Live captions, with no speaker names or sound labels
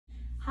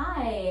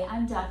Hi,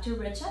 I'm Dr.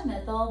 Richa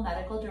Mittal,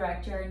 Medical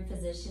Director and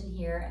Physician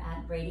here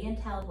at Radiant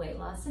Health Weight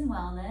Loss and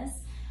Wellness.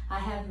 I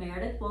have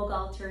Meredith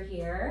Wogalter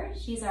here.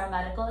 She's our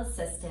medical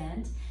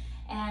assistant,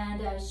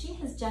 and she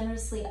has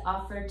generously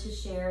offered to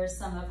share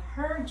some of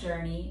her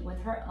journey with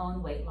her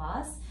own weight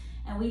loss.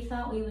 And we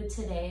thought we would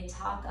today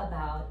talk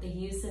about the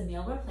use of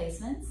meal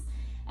replacements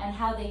and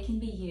how they can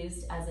be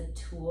used as a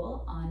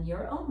tool on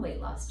your own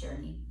weight loss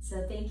journey.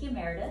 So thank you,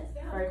 Meredith,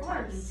 for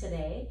talking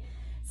today.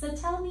 So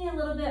tell me a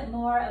little bit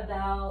more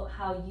about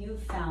how you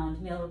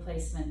found meal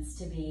replacements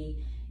to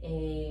be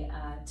a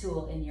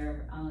tool in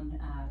your own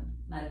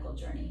medical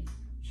journey.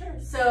 Sure.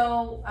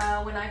 So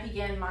when I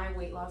began my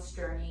weight loss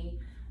journey,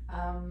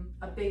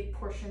 a big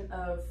portion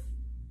of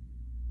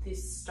the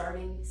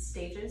starting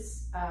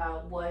stages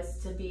was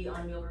to be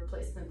on meal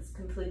replacements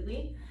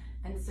completely.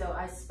 And so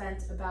I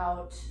spent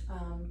about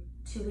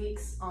 2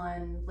 weeks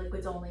on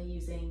liquids only,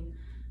 using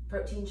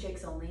protein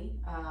shakes only,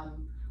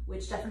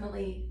 which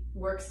definitely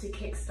works to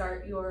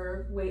kickstart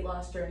your weight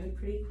loss journey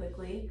pretty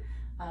quickly.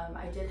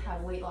 I did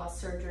have weight loss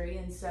surgery,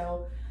 and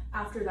so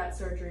after that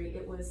surgery,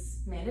 it was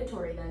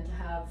mandatory then to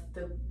have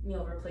the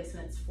meal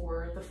replacements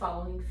for the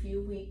following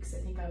few weeks. I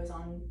think I was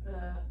on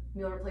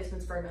meal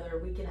replacements for another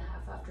week and a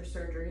half after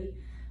surgery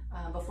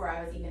before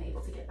I was even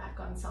able to get back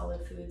on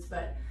solid foods.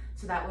 But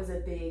so that was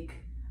a big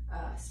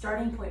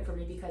starting point for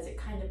me, because it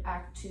kind of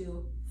acted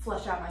to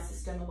flush out my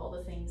system of all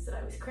the things that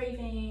I was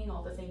craving,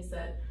 all the things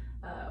that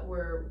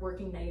were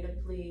working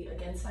negatively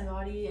against my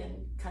body,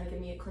 and kind of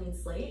give me a clean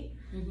slate.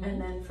 And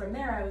then from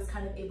there, I was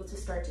kind of able to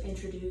start to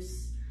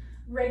introduce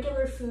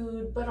regular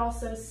food, but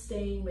also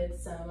staying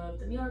with some of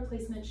the meal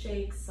replacement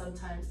shakes,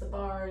 sometimes the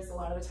bars. A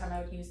lot of the time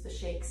I would use the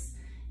shakes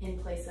in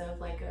place of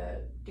like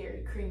a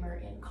dairy creamer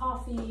in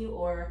coffee,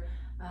 or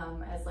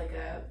as like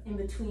a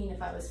in-between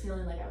if I was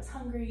feeling like I was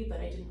hungry, but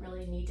I didn't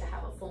really need to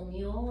have a full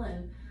meal.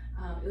 And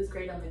it was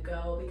great on the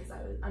go, because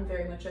I'm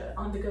very much an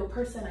on-the-go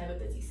person. I have a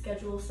busy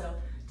schedule, so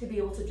to be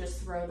able to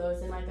just throw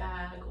those in my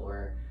bag,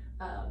 or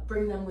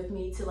bring them with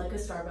me to like a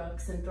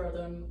Starbucks and throw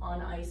them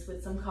on ice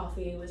with some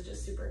coffee was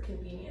just super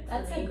convenient.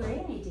 That's a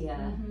great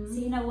idea. So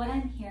you know, what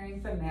I'm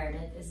hearing from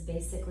Meredith is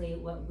basically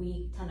what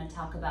we kind of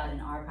talk about in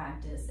our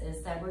practice,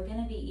 is that we're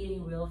going to be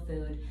eating real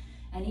food.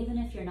 And even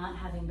if you're not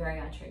having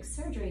bariatric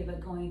surgery, but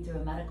going through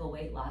a medical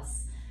weight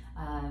loss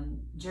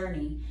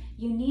journey,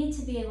 you need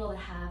to be able to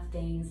have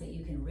things that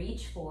you can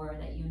reach for,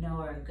 that you know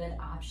are a good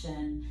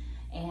option.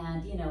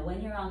 And you know,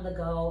 when you're on the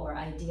go, or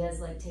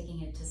ideas like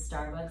taking it to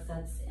Starbucks,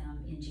 that's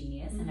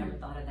ingenious. I never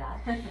thought of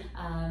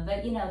that.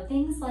 But you know,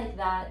 things like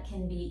that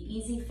can be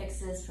easy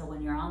fixes for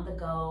when you're on the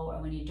go,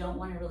 or when you don't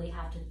want to really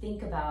have to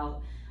think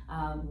about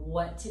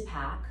what to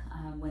pack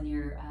when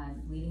you're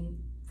leaving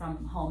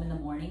from home in the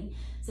morning.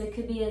 So it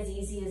could be as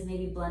easy as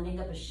maybe blending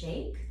up a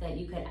shake that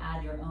you could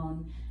add your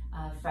own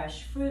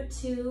fresh fruit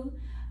to,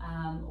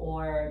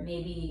 or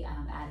maybe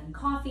adding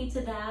coffee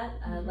to that,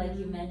 like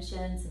you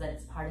mentioned, so that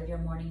it's part of your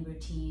morning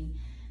routine.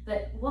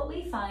 But what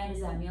we find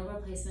is that meal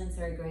replacements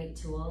are a great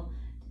tool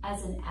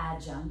as an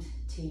adjunct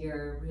to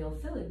your real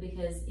food,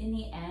 because in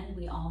the end,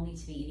 we all need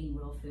to be eating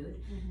real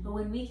food. But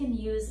when we can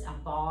use a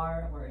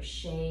bar or a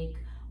shake,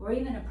 or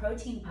even a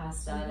protein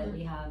pasta that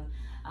we have,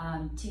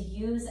 to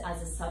use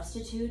as a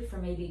substitute for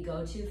maybe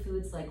go-to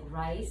foods like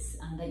rice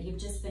that you've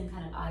just been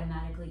kind of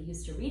automatically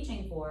used to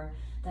reaching for,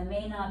 that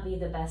may not be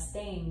the best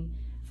thing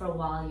for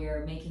while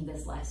you're making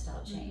this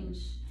lifestyle change.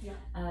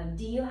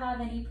 Do you have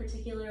any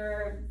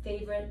particular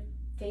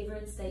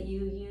favorites that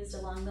you used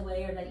along the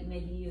way, or that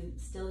maybe you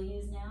still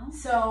use now?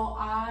 So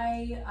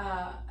I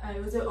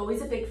was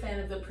always a big fan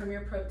of the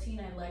Premier Protein.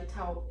 I liked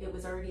how it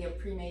was already a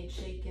pre-made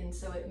shake, and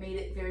so it made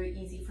it very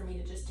easy for me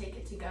to just take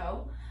it to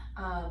go.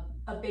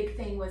 A big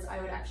thing was I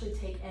would actually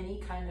take any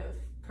kind of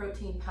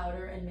protein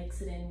powder and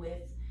mix it in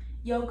with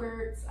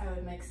yogurts. I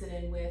would mix it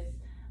in with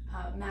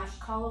mashed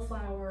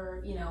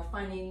cauliflower, you know,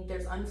 finding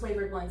there's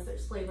unflavored ones,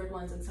 there's flavored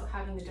ones, and so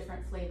having the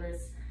different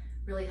flavors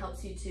really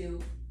helps you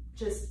to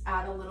just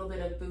add a little bit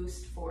of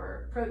boost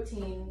for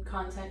protein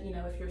content. You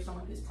know, if you're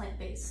someone who's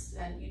plant-based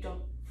and you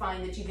don't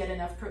find that you get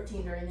enough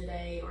protein during the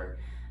day, or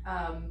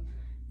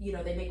you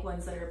know, they make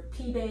ones that are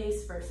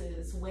pea-based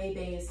versus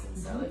whey-based, and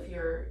so if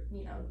you're,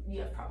 you know,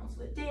 you have problems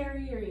with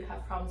dairy, or you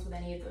have problems with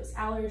any of those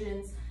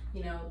allergens,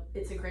 you know,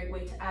 it's a great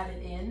way to add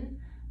it in.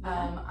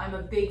 I'm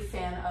a big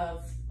fan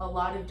of a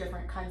lot of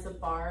different kinds of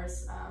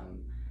bars.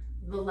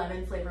 The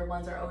lemon flavored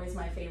ones are always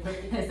my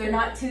favorite, because they're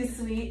not too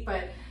sweet,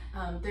 but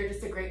they're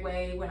just a great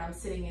way when I'm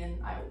sitting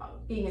in,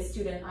 being a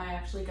student, I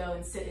actually go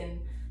and sit in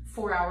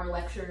 4-hour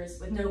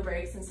lectures with no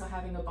breaks, and so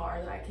having a bar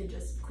that I could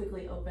just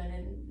quickly open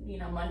and, you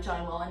know, munch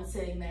on while I'm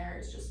sitting there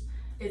is just,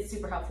 it's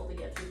super helpful to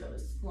get through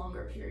those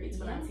longer periods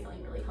when I'm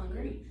feeling really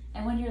hungry.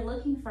 And when you're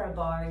looking for a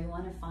bar, you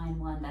want to find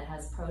one that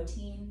has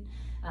protein.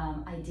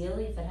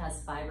 Ideally, if it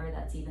has fiber,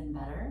 that's even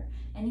better.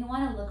 And you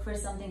want to look for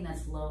something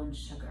that's low in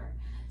sugar.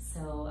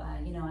 So,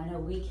 you know, I know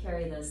we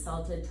carry the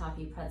salted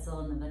toffee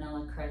pretzel and the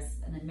vanilla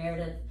crisp, and then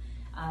Meredith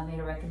made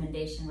a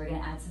recommendation. We're going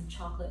to add some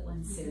chocolate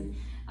ones soon,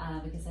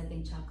 because I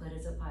think chocolate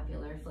is a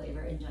popular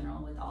flavor in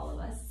general with all of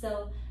us.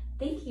 So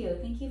Thank you.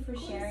 Thank you for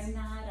sharing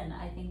that. And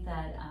I think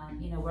that,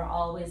 you know, we're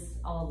always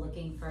all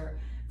looking for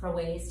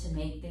ways to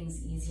make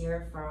things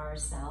easier for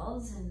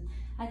ourselves. And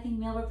I think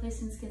meal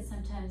replacements can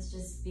sometimes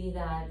just be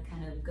that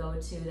kind of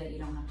go-to that you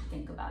don't have to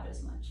think about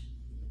as much.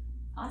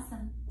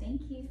 Awesome.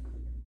 Thank you.